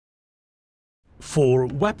For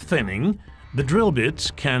web thinning, the drill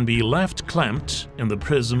bit can be left clamped in the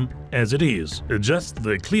prism as it is. Adjust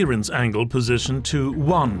the clearance angle position to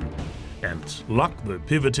 1 and lock the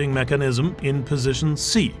pivoting mechanism in position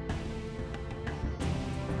C.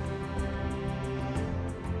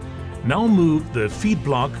 Now move the feed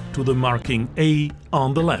block to the marking A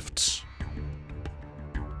on the left.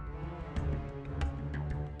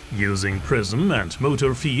 Using prism and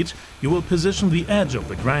motor feed, you will position the edge of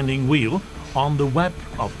the grinding wheel on the web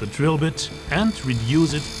of the drill bit and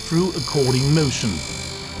reduce it through a cording motion.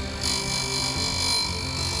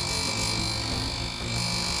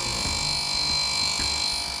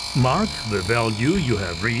 Mark the value you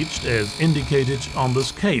have reached as indicated on the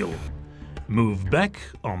scale. Move back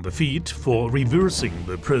on the feed for reversing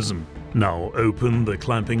the prism. Now open the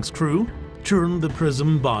clamping screw, turn the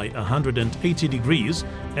prism by 180 degrees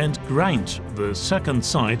and grind the second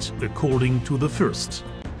side according to the first.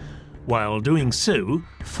 While doing so,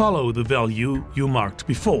 follow the value you marked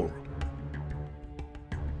before.